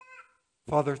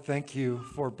Father, thank you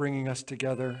for bringing us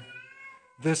together.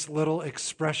 This little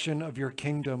expression of your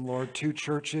kingdom, Lord, two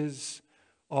churches,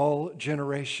 all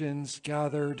generations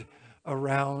gathered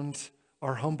around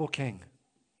our humble King,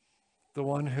 the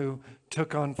one who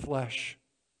took on flesh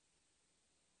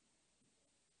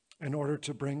in order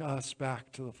to bring us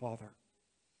back to the Father.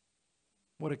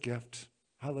 What a gift.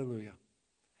 Hallelujah.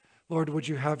 Lord, would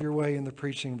you have your way in the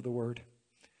preaching of the word?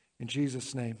 In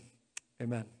Jesus' name,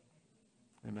 amen.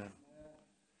 Amen.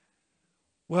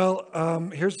 Well,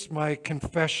 here's my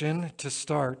confession to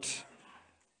start.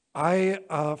 I,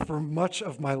 for much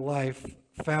of my life,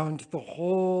 found the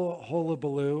whole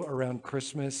hullabaloo around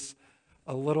Christmas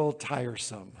a little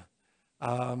tiresome.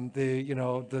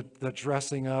 The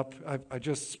dressing up.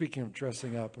 Speaking of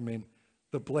dressing up, I mean,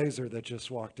 the blazer that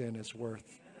just walked in is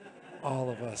worth all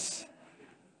of us.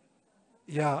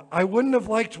 Yeah, I wouldn't have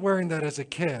liked wearing that as a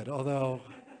kid, although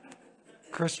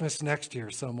Christmas next year,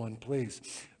 someone, please.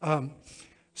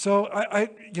 So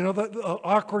the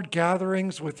awkward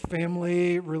gatherings with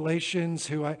family relations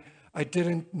who I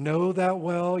didn't know that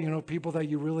well, people that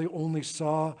you really only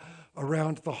saw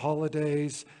around the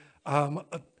holidays. The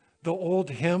old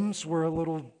hymns were a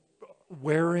little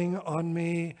wearing on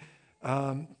me,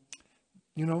 to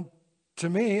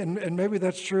me, and maybe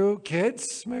that's true,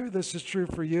 kids, maybe this is true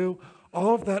for you.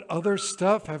 All of that other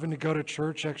stuff, having to go to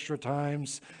church extra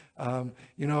times,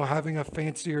 having a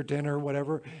fancier dinner,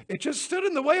 whatever, it just stood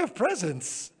in the way of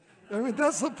presents. I mean,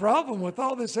 that's the problem with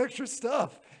all this extra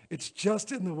stuff. It's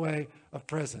just in the way of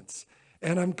presents.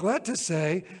 And I'm glad to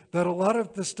say that a lot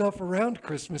of the stuff around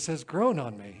Christmas has grown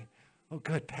on me. Oh,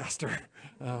 good, Pastor.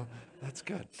 That's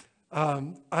good. I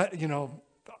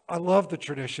love the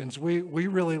traditions. We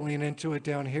really lean into it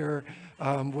down here.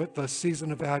 With the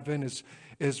season of Advent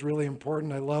is really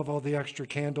important. I love all the extra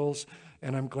candles,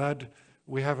 and I'm glad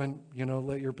we haven't,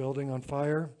 lit your building on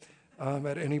fire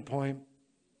at any point.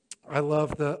 I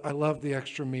love the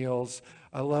extra meals.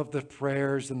 I love the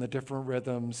prayers and the different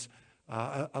rhythms.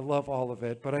 I love all of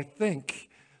it. But I think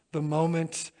the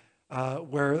moment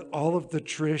where all of the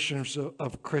traditions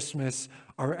of Christmas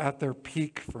are at their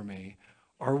peak for me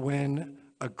are when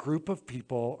a group of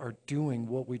people are doing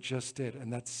what we just did,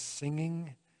 and that's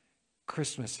singing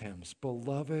Christmas hymns,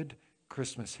 beloved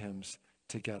Christmas hymns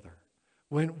together.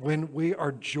 When we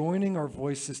are joining our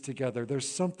voices together, there's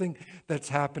something that's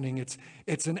happening.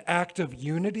 It's an act of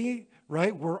unity,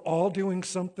 right? We're all doing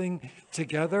something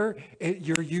together.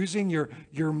 You're using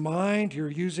your mind,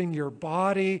 you're using your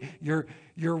body,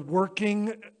 you're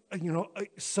working,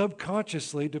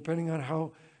 subconsciously, depending on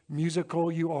how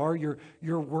musical you are,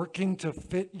 you're working to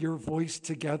fit your voice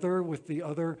together with the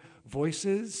other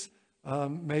voices.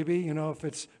 Maybe, if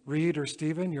it's Reed or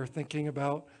Stephen, you're thinking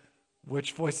about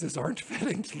which voices aren't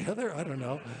fitting together. I don't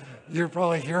know. You're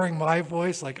probably hearing my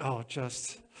voice like, oh,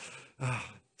 just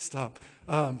stop.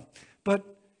 But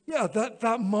yeah,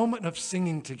 that moment of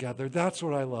singing together, that's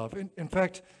what I love. In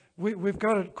fact, we've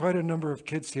got quite a number of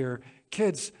kids here.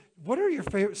 Kids, what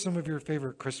are some of your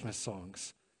favorite Christmas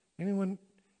songs? Anyone?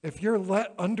 If you're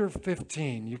under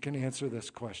 15, you can answer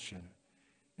this question.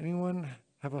 Anyone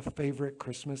have a favorite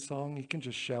Christmas song? You can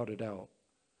just shout it out,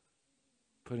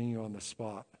 putting you on the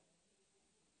spot.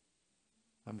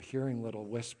 I'm hearing little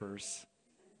whispers.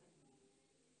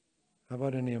 How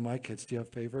about any of my kids? Do you have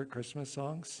favorite Christmas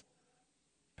songs?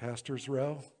 Pastor's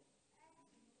Row?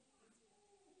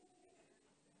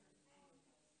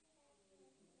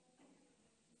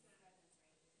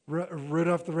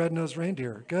 Rudolph the Red-Nosed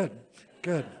Reindeer. Good.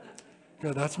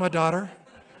 That's my daughter.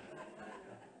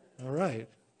 All right,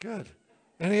 good.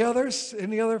 Any others?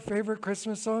 Any other favorite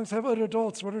Christmas songs? How about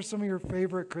adults? What are some of your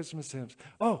favorite Christmas hymns?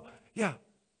 Oh, yeah.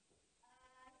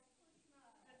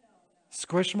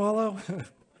 Squishmallow?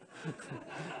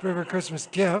 Favorite Christmas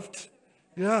gift?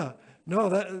 Yeah.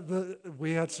 No,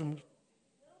 we had some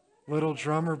Little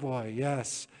Drummer Boy,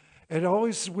 yes. It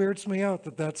always weirds me out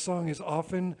that song is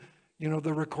often,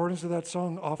 the recordings of that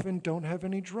song often don't have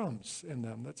any drums in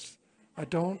them. I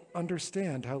don't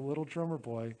understand how Little Drummer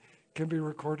Boy can be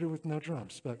recorded with no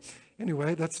drums. But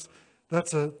anyway, that's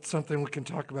something we can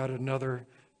talk about another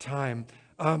time.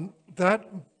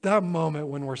 That moment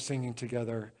when we're singing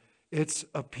together, it's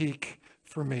a peak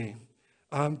for me.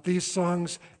 These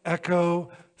songs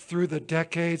echo through the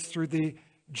decades, through the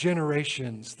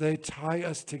generations. They tie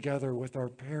us together with our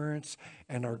parents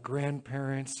and our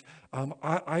grandparents.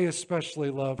 I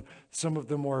especially love some of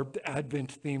the more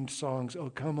Advent-themed songs. O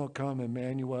Come,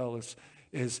 Emmanuel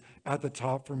is at the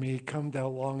top for me. Come thou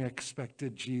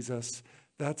long-expected Jesus.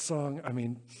 That song,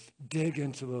 dig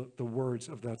into the words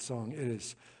of that song. It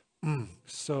is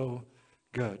so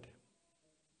good.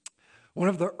 One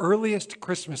of the earliest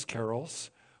Christmas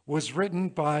carols was written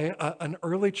by an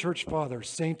early church father,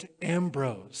 Saint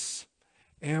Ambrose.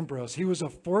 Ambrose. He was a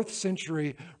 4th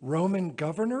century Roman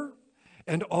governor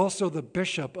and also the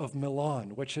bishop of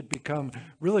Milan, which had become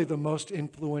really the most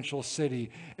influential city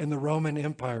in the Roman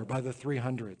Empire by the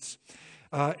 300s.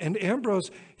 And Ambrose,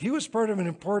 he was part of an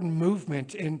important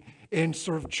movement in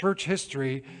sort of church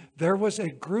history. There was a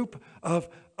group of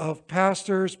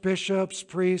pastors, bishops,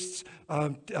 priests,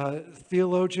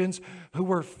 theologians who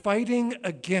were fighting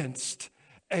against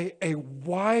a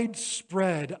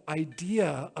widespread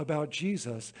idea about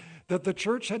Jesus that the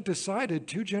church had decided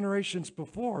 2 generations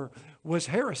before was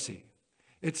heresy.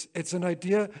 It's an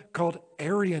idea called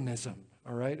Arianism,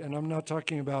 all right? And I'm not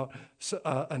talking about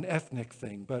an ethnic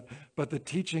thing, but the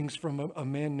teachings from a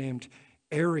man named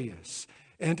Arius.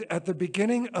 And at the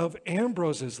beginning of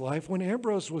Ambrose's life, when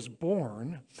Ambrose was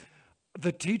born,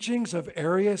 the teachings of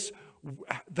Arius,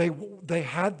 they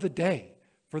had the day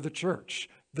for the church.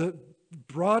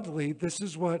 Broadly, this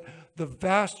is what the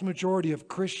vast majority of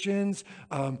Christians,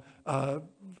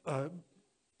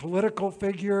 political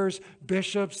figures,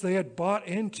 bishops, they had bought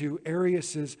into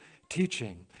Arius's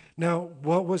teaching. Now,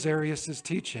 what was Arius's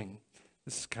teaching?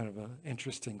 This is kind of an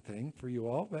interesting thing for you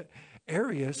all, but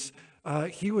Arius,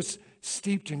 he was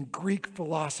steeped in Greek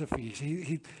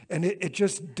philosophy. It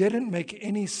just didn't make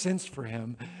any sense for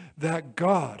him that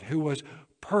God, who was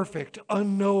perfect,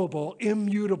 unknowable,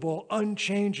 immutable,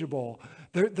 unchangeable,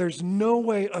 there's no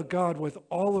way a God with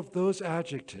all of those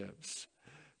adjectives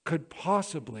could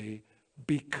possibly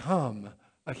become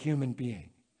a human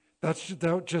being.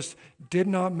 That just did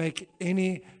not make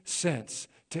any sense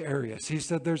to Arius. He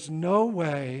said there's no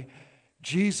way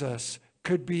Jesus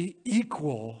could be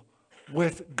equal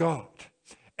with God.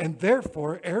 And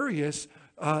therefore, Arius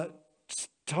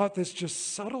taught this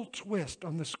just subtle twist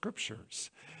on the scriptures,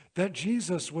 that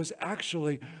Jesus was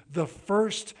actually the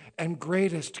first and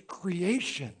greatest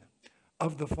creation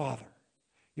of the Father.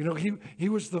 You know, he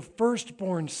was the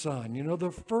firstborn son, you know,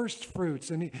 the first fruits,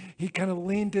 and he kind of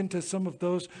leaned into some of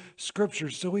those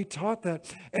scriptures. So he taught that,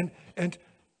 and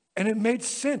it made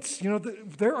sense. You know,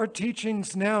 there are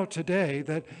teachings now today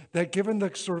that given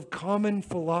the sort of common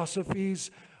philosophies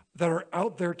that are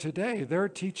out there today, there are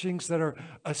teachings that are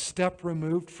a step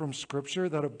removed from scripture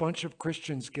that a bunch of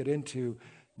Christians get into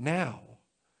now,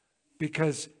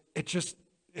 because it's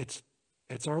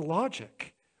our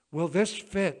logic. Will this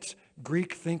fit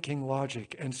Greek thinking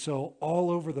logic? And so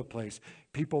all over the place,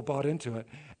 people bought into it.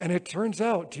 And it turns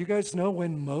out, do you guys know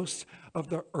when most of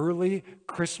the early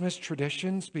Christmas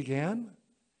traditions began?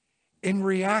 In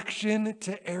reaction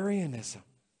to Arianism.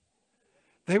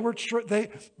 They were trying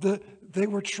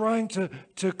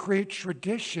to create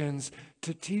traditions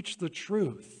to teach the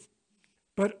truth.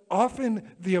 But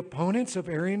often the opponents of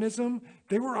Arianism,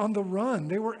 they were on the run.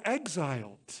 They were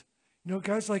exiled. You know,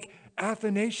 guys like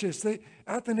Athanasius.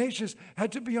 Athanasius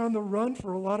had to be on the run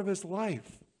for a lot of his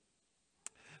life.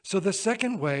 So the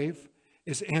second wave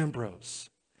is Ambrose.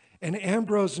 And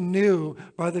Ambrose knew,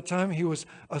 by the time he was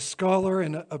a scholar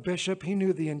and a bishop, he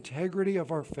knew the integrity of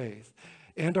our faith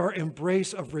and our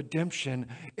embrace of redemption.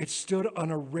 It stood on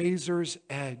a razor's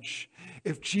edge.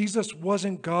 If Jesus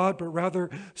wasn't God, but rather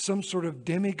some sort of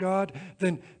demigod,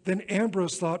 then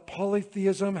Ambrose thought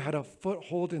polytheism had a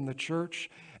foothold in the church,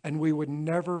 and we would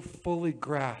never fully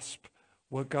grasp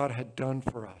what God had done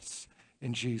for us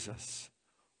in Jesus.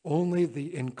 Only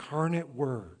the incarnate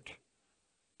Word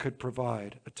could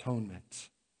provide atonement.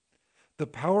 The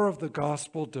power of the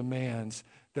gospel demands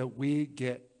that we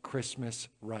get Christmas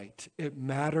right. It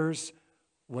matters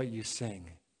what you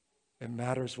sing. It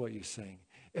matters what you sing.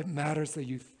 It matters that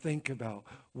you think about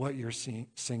what you're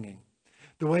singing.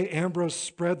 The way Ambrose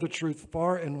spread the truth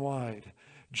far and wide,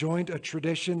 joined a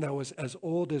tradition that was as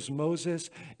old as Moses,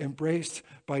 embraced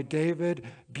by David,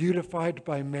 beautified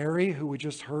by Mary, who we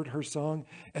just heard her song,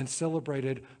 and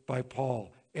celebrated by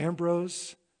Paul.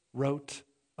 Ambrose wrote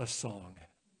a song.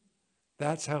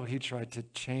 That's how he tried to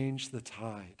change the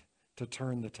tide, to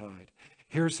turn the tide.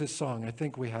 Here's his song. I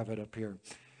think we have it up here.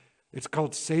 It's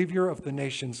called Savior of the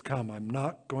Nations Come. I'm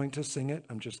not going to sing it.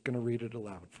 I'm just going to read it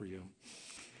aloud for you.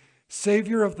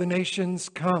 Savior of the nations,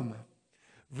 come.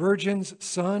 Virgin's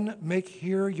Son, make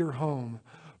here your home.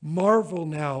 Marvel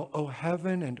now, O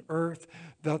heaven and earth,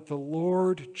 that the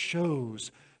Lord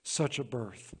chose such a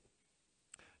birth.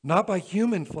 Not by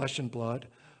human flesh and blood,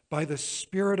 by the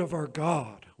Spirit of our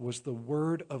God was the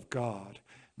Word of God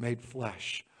made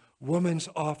flesh. Woman's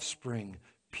offspring,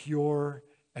 pure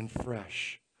and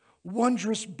fresh.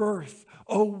 Wondrous birth,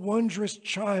 O wondrous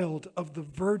child of the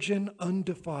Virgin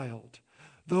undefiled,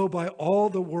 though by all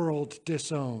the world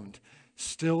disowned,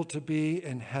 still to be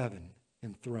in heaven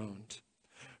enthroned.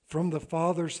 From the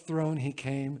Father's throne he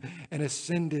came and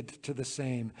ascended to the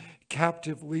same.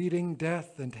 Captive leading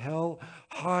death and hell,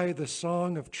 high the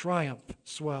song of triumph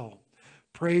swell.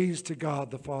 Praise to God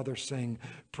the Father sing.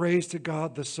 Praise to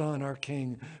God the Son, our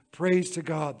King. Praise to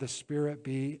God the Spirit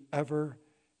be ever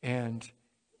and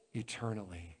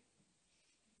eternally.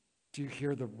 Do you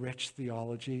hear the rich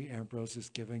theology Ambrose is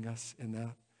giving us in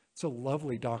that? It's a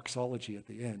lovely doxology at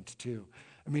the end, too.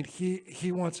 I mean,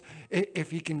 he wants,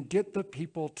 if he can get the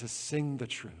people to sing the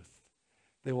truth,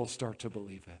 they will start to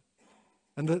believe it.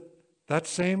 And that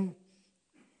same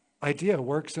idea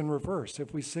works in reverse.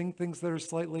 If we sing things that are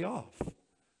slightly off,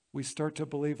 we start to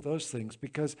believe those things.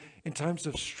 Because in times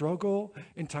of struggle,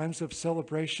 in times of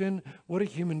celebration, what do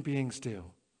human beings do?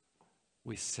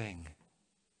 We sing.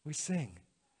 We sing.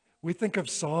 We think of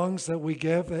songs that we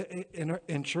give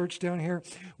in church down here.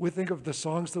 We think of the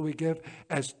songs that we give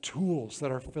as tools that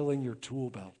are filling your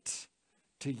tool belt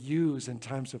to use in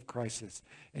times of crisis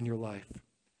in your life.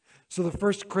 So the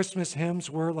first Christmas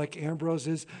hymns were, like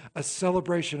Ambrose's, a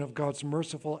celebration of God's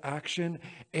merciful action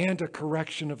and a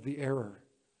correction of the error.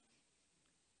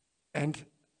 And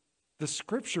the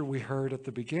scripture we heard at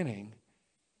the beginning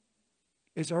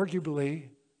is arguably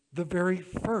the very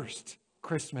first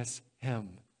Christmas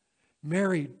hymn.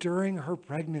 Mary, during her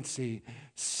pregnancy,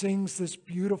 sings this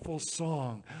beautiful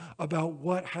song about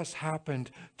what has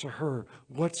happened to her,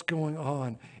 what's going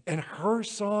on. And her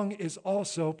song is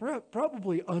also,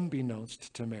 probably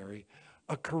unbeknownst to Mary,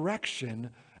 a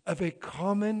correction of a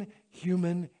common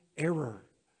human error,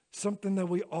 something that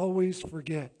we always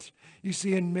forget. You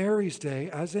see, in Mary's day,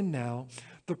 as in now,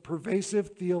 the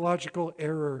pervasive theological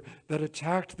error that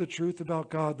attacked the truth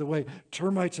about God the way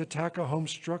termites attack a home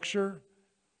structure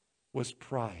was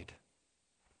pride.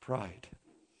 Pride.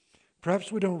 Perhaps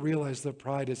we don't realize that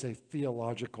pride is a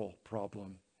theological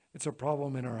problem. It's a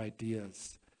problem in our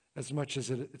ideas as much as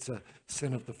it's a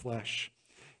sin of the flesh.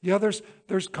 Yeah,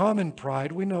 there's common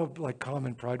pride. We know like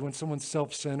common pride when someone's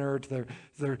self-centered,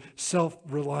 they're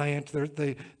self-reliant,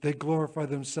 they glorify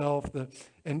themselves,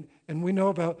 and we know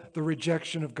about the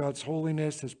rejection of God's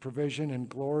holiness, his provision and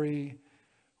glory.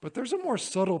 But there's a more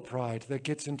subtle pride that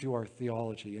gets into our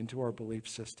theology, into our belief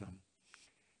system.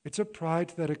 It's a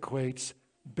pride that equates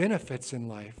benefits in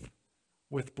life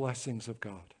with blessings of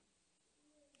God.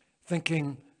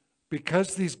 Thinking,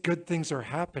 because these good things are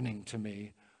happening to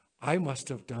me, I must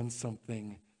have done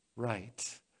something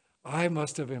right. I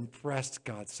must have impressed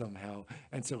God somehow.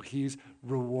 And so he's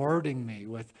rewarding me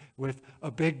with a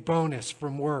big bonus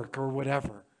from work or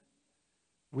whatever.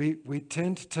 We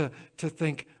tend to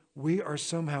think we are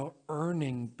somehow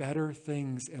earning better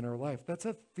things in our life. That's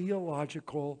a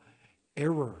theological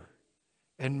error.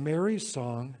 And Mary's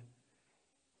song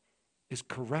is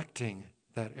correcting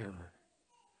that error.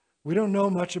 We don't know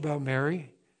much about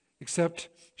Mary, except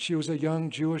she was a young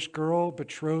Jewish girl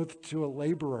betrothed to a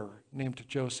laborer named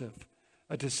Joseph,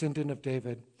 a descendant of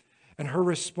David. And her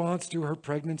response to her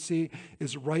pregnancy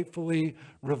is rightfully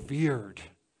revered.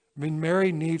 I mean,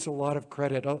 Mary needs a lot of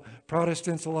credit.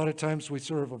 Protestants, a lot of times we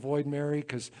sort of avoid Mary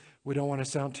because we don't want to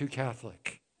sound too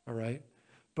Catholic, all right?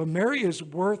 But Mary is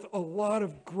worth a lot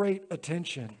of great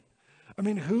attention. I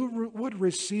mean, who would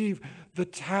receive the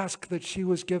task that she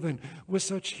was given with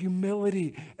such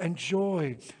humility and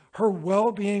joy? Her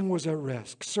well-being was at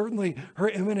risk. Certainly, her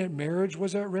imminent marriage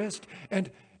was at risk. And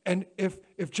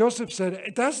if Joseph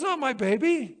said, "That's not my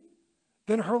baby,"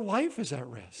 then her life is at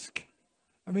risk.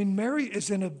 I mean, Mary is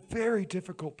in a very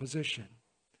difficult position.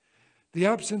 The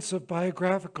absence of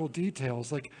biographical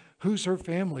details, like who's her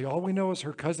family, all we know is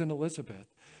her cousin Elizabeth,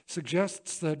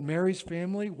 suggests that Mary's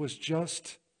family was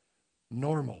just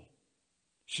normal.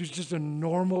 She was just a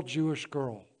normal Jewish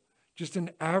girl, just an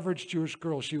average Jewish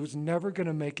girl. She was never going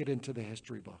to make it into the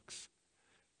history books.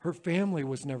 Her family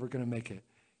was never going to make it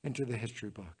into the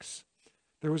history books.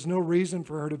 There was no reason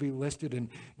for her to be listed in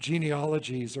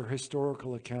genealogies or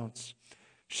historical accounts.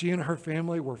 She and her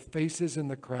family were faces in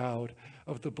the crowd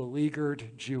of the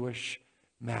beleaguered Jewish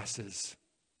masses.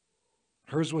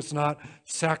 Hers was not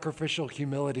sacrificial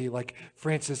humility like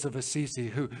Francis of Assisi,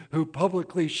 who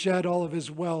publicly shed all of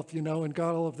his wealth, and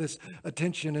got all of this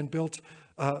attention and built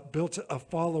a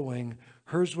following.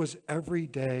 Hers was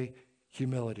everyday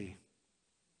humility.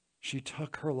 She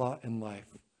took her lot in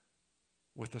life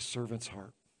with a servant's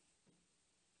heart.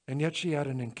 And yet she had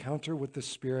an encounter with the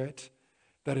Spirit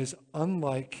that is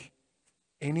unlike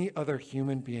any other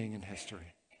human being in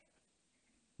history.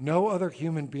 No other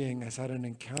human being has had an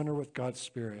encounter with God's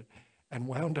Spirit and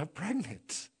wound up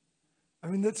pregnant. I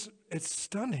mean, it's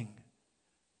stunning.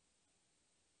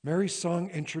 Mary's song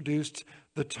introduced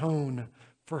the tone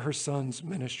for her son's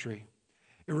ministry.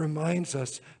 It reminds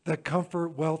us that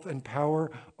comfort, wealth, and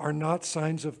power are not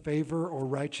signs of favor or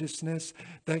righteousness,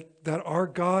 that our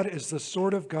God is the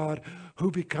sort of God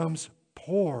who becomes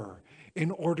poor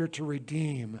in order to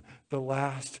redeem the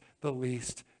last, the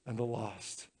least, and the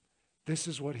lost. This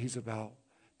is what he's about.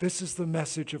 This is the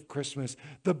message of Christmas.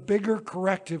 The bigger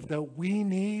corrective that we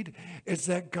need is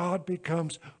that God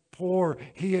becomes poor.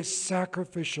 He is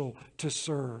sacrificial to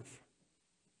serve.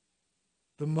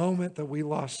 The moment that we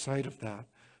lost sight of that,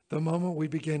 the moment we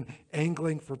begin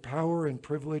angling for power and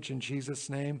privilege in Jesus'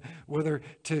 name, whether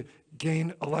to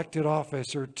gain elected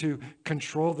office or to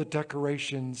control the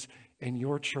decorations in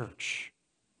your church,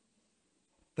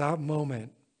 that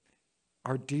moment,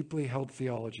 our deeply held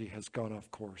theology has gone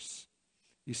off course.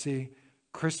 You see,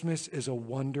 Christmas is a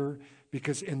wonder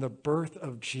because in the birth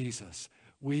of Jesus,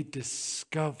 we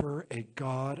discover a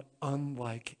God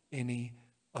unlike any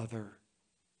other.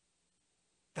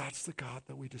 That's the God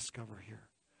that we discover here.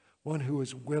 One who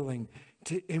is willing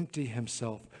to empty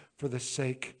himself for the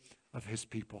sake of his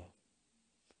people.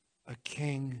 A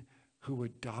king who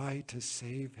would die to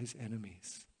save his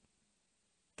enemies.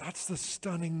 That's the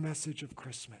stunning message of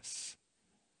Christmas.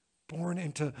 Born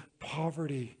into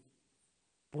poverty,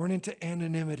 born into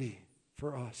anonymity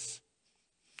for us.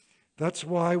 That's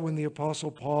why when the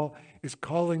Apostle Paul is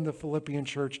calling the Philippian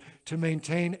church to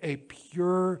maintain a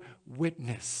pure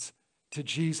witness to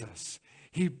Jesus,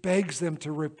 he begs them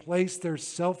to replace their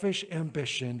selfish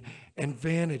ambition and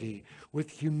vanity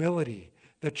with humility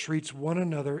that treats one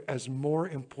another as more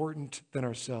important than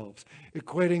ourselves,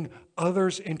 equating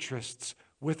others' interests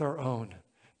with our own.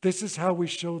 This is how we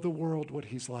show the world what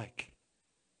he's like.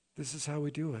 This is how we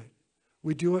do it.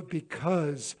 We do it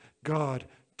because God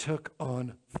took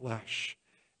on flesh.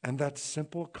 And that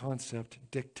simple concept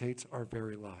dictates our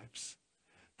very lives.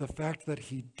 The fact that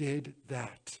he did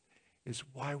that is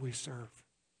why we serve.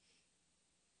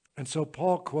 And so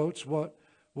Paul quotes what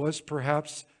was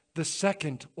perhaps the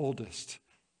second oldest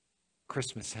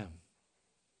Christmas hymn.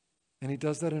 And he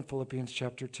does that in Philippians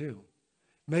chapter 2.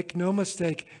 Make no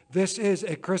mistake, this is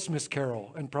a Christmas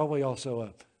carol and probably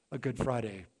also a Good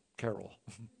Friday carol.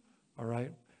 All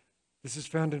right? This is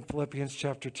found in Philippians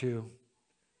chapter 2,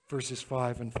 verses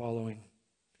 5 and following.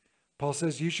 Paul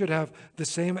says, you should have the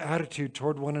same attitude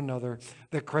toward one another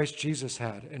that Christ Jesus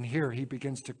had. And here he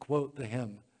begins to quote the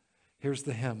hymn. Here's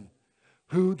the hymn.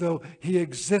 Who, though he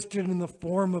existed in the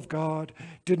form of God,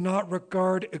 did not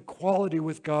regard equality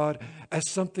with God as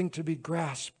something to be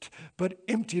grasped, but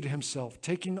emptied himself,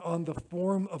 taking on the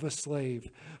form of a slave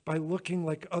by looking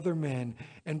like other men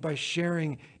and by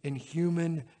sharing in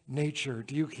human nature.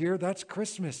 Do you hear? That's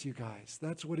Christmas, you guys.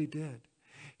 That's what he did.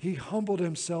 He humbled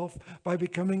himself by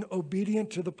becoming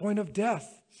obedient to the point of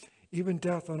death, even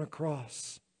death on a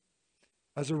cross.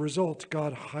 As a result,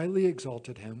 God highly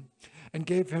exalted him and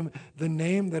gave him the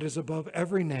name that is above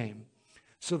every name,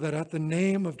 so that at the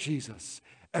name of Jesus,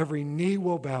 every knee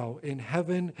will bow in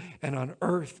heaven and on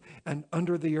earth and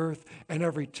under the earth, and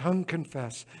every tongue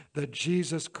confess that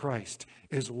Jesus Christ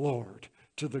is Lord,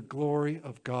 to the glory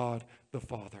of God the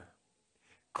Father.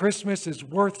 Christmas is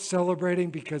worth celebrating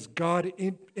because God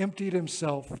emptied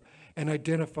himself and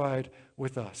identified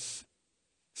with us.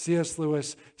 C.S.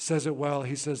 Lewis says it well.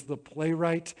 He says, the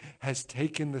playwright has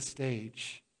taken the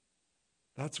stage.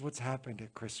 That's what's happened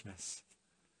at Christmas.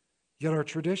 Yet our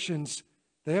traditions,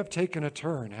 they have taken a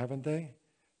turn, haven't they?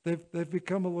 They've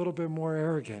become a little bit more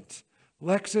arrogant.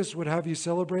 Lexus would have you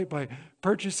celebrate by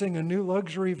purchasing a new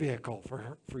luxury vehicle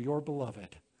for your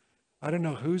beloved. I don't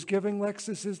know who's giving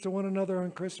Lexuses to one another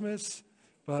on Christmas,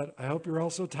 but I hope you're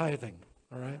also tithing,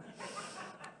 all right?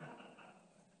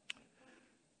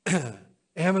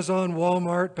 Amazon,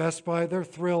 Walmart, Best Buy, they're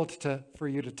thrilled for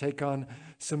you to take on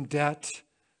some debt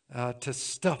to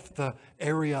stuff the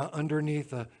area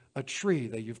underneath a tree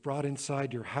that you've brought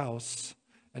inside your house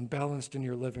and balanced in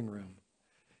your living room.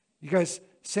 You guys,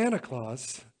 Santa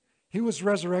Claus, he was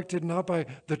resurrected not by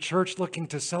the church looking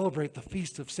to celebrate the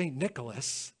feast of St.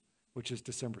 Nicholas, which is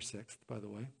December 6th, by the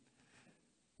way.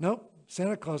 Nope,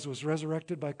 Santa Claus was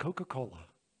resurrected by Coca-Cola.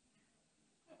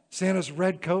 Santa's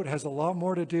red coat has a lot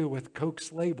more to do with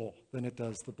Coke's label than it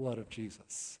does the blood of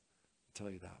Jesus. I'll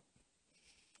tell you that.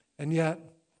 And yet,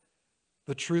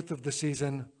 the truth of the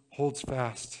season holds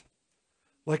fast.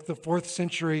 Like the 4th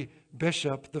century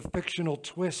bishop, the fictional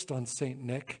twist on St.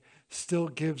 Nick still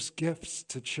gives gifts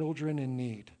to children in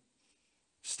need,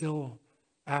 still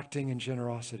acting in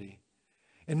generosity.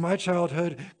 In my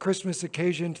childhood, Christmas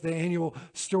occasioned the annual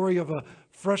story of a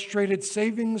frustrated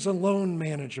savings and loan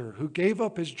manager who gave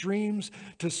up his dreams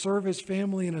to serve his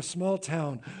family in a small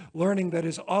town, learning that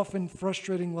his often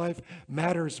frustrating life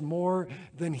matters more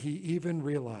than he even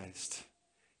realized.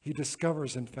 he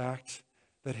discovers, in fact,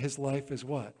 that his life is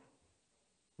what?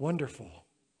 Wonderful.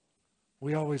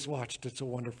 We always watched It's a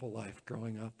Wonderful Life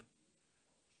growing up.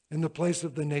 In the place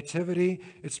of the nativity,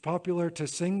 it's popular to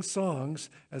sing songs,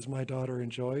 as my daughter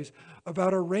enjoys,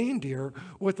 about a reindeer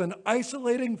with an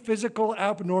isolating physical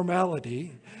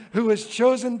abnormality who is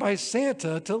chosen by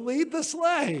Santa to lead the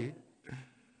sleigh.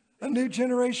 A new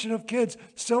generation of kids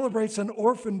celebrates an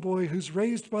orphan boy who's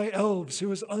raised by elves,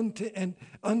 who is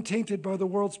untainted by the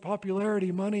world's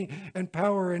popularity, money, and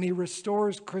power, and he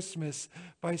restores Christmas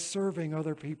by serving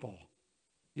other people.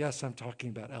 Yes, I'm talking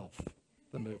about Elf,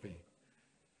 the movie.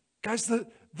 Guys,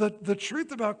 the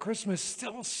truth about Christmas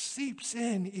still seeps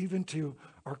in even to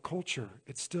our culture.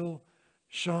 It still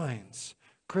shines.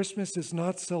 Christmas is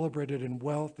not celebrated in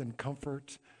wealth and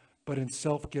comfort, but in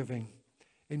self-giving,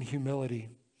 in humility.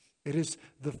 It is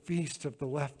the feast of the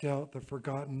left out, the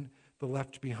forgotten, the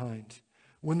left behind.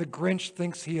 When the Grinch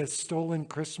thinks he has stolen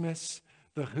Christmas,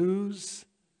 the Who's,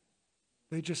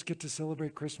 they just get to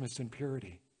celebrate Christmas in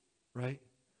purity, right?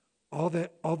 All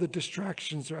the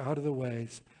distractions are out of the way.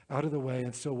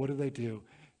 And so what do?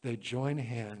 They join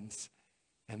hands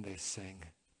and they sing.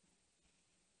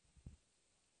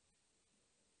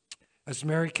 As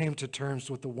Mary came to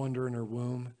terms with the wonder in her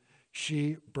womb,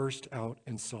 she burst out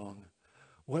in song.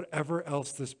 Whatever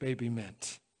else this baby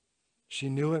meant, she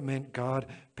knew it meant God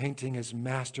painting his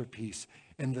masterpiece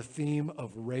in the theme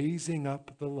of raising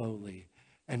up the lowly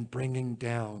and bringing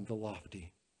down the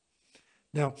lofty.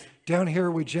 Now, down here,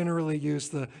 we generally use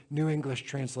the New English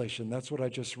translation. That's what I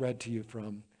just read to you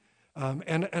from.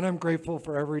 And I'm grateful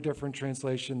for every different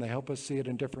translation. They help us see it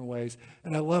in different ways.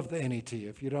 And I love the NET.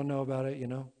 If you don't know about it,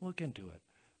 look into it.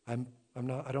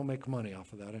 I don't make money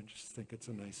off of that. I just think it's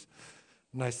a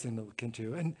nice thing to look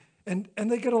into. And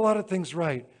they get a lot of things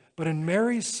right. But in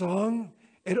Mary's song,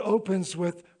 it opens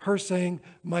with her saying,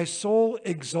 "My soul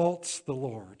exalts the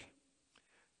Lord,"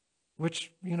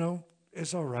 which,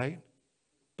 is all right.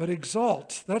 But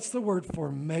exalt, that's the word for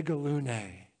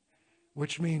megalune,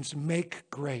 which means make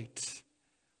great.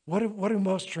 What do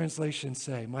most translations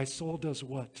say? My soul does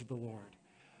what to the Lord?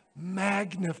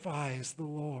 Magnifies the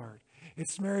Lord.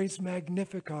 It's Mary's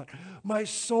Magnificat. My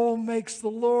soul makes the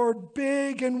Lord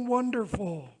big and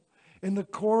wonderful. In the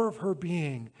core of her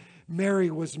being,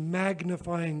 Mary was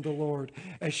magnifying the Lord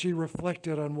as she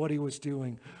reflected on what he was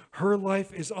doing. Her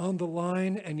life is on the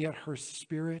line, and yet her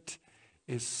spirit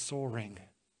is soaring.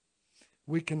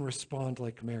 We can respond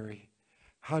like Mary.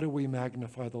 How do we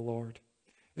magnify the Lord?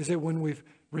 Is it when we've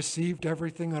received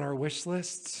everything on our wish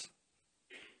lists?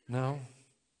 No.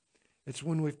 It's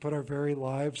when we've put our very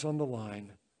lives on the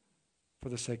line for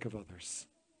the sake of others.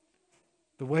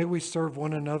 The way we serve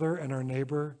one another and our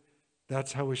neighbor,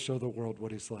 that's how we show the world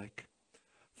what he's like.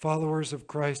 Followers of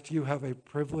Christ, you have a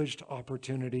privileged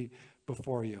opportunity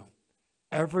before you.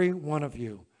 Every one of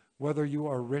you, whether you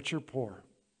are rich or poor,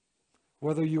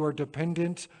 whether you are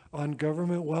dependent on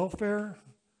government welfare,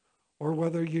 or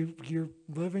whether you're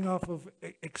living off of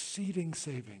exceeding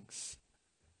savings,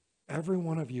 every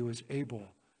one of you is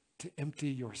able to empty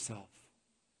yourself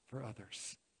for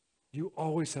others. You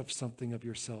always have something of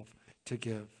yourself to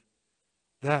give.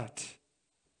 That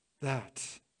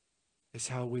is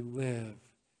how we live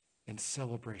in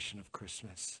celebration of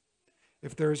Christmas.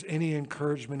 If there is any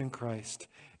encouragement in Christ,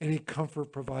 any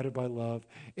comfort provided by love,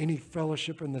 any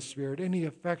fellowship in the Spirit, any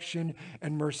affection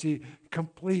and mercy,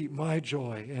 complete my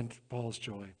joy and Paul's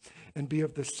joy, and be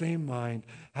of the same mind,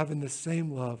 having the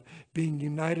same love, being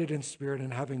united in spirit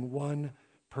and having one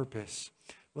purpose.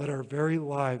 Let our very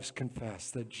lives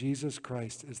confess that Jesus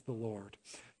Christ is the Lord,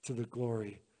 to the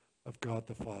glory of God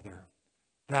the Father.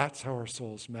 That's how our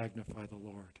souls magnify the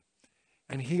Lord.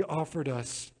 And he offered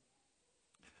us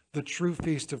the true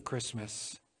feast of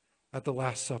Christmas at the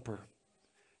Last Supper.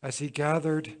 As he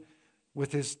gathered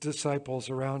with his disciples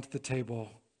around the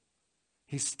table,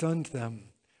 he stunned them,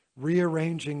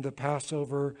 rearranging the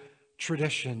Passover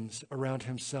traditions around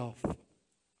himself,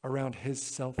 around his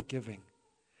self-giving.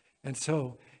 And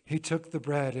so he took the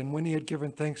bread, and when he had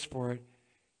given thanks for it,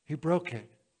 he broke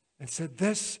it and said,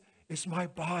 "This is my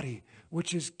body,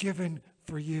 which is given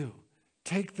for you.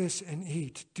 Take this and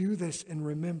eat. Do this in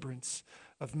remembrance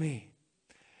of me."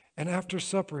 And after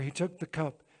supper, he took the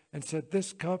cup and said,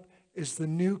 "This cup is the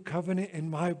new covenant in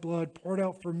my blood, poured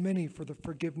out for many for the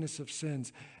forgiveness of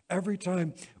sins." Every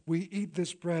time we eat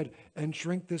this bread and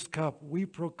drink this cup, we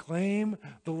proclaim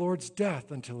the Lord's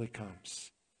death until he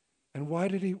comes. And why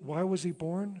was he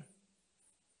born?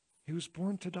 He was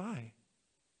born to die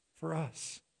for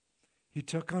us. He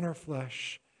took on our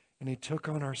flesh and he took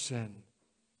on our sin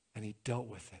and he dealt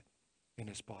with it in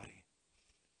his body.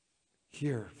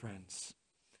 Here, friends,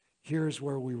 Here's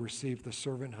where we receive the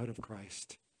servanthood of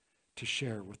Christ to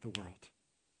share with the world.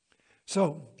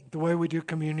 So the way we do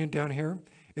communion down here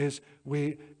is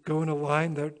we go in a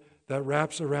line that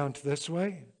wraps around this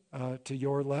way to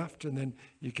your left, and then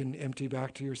you can empty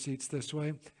back to your seats this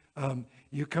way.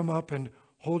 You come up and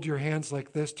hold your hands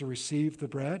like this to receive the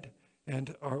bread,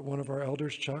 and one of our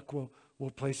elders, Chuck, will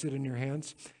place it in your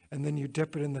hands, and then you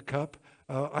dip it in the cup.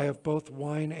 I have both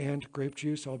wine and grape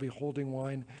juice. I'll be holding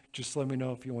wine. Just let me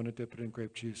know if you want to dip it in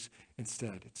grape juice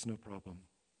instead. It's no problem.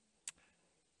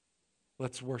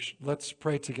 Let's worship. Let's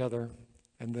pray together,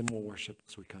 and then we'll worship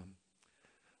as we come.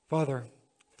 Father,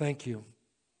 thank you.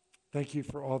 Thank you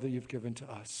for all that you've given to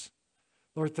us.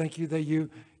 Lord, thank you that you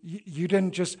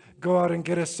didn't just go out and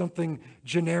get us something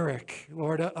generic,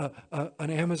 Lord, an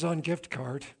Amazon gift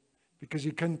card, because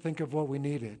you couldn't think of what we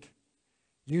needed.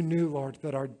 You knew, Lord,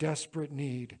 that our desperate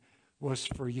need was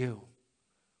for you,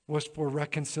 was for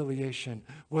reconciliation,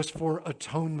 was for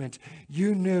atonement.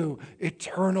 You knew,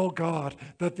 eternal God,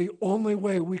 that the only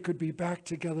way we could be back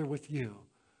together with you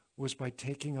was by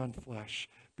taking on flesh,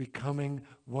 becoming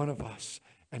one of us,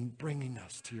 and bringing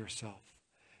us to yourself.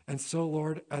 And so,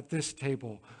 Lord, at this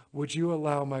table, would you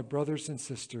allow my brothers and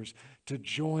sisters to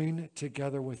join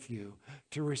together with you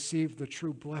to receive the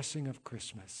true blessing of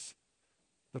Christmas,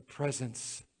 the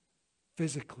presence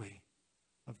physically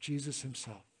of Jesus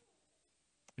himself.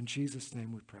 In Jesus'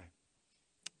 name we pray.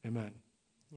 Amen.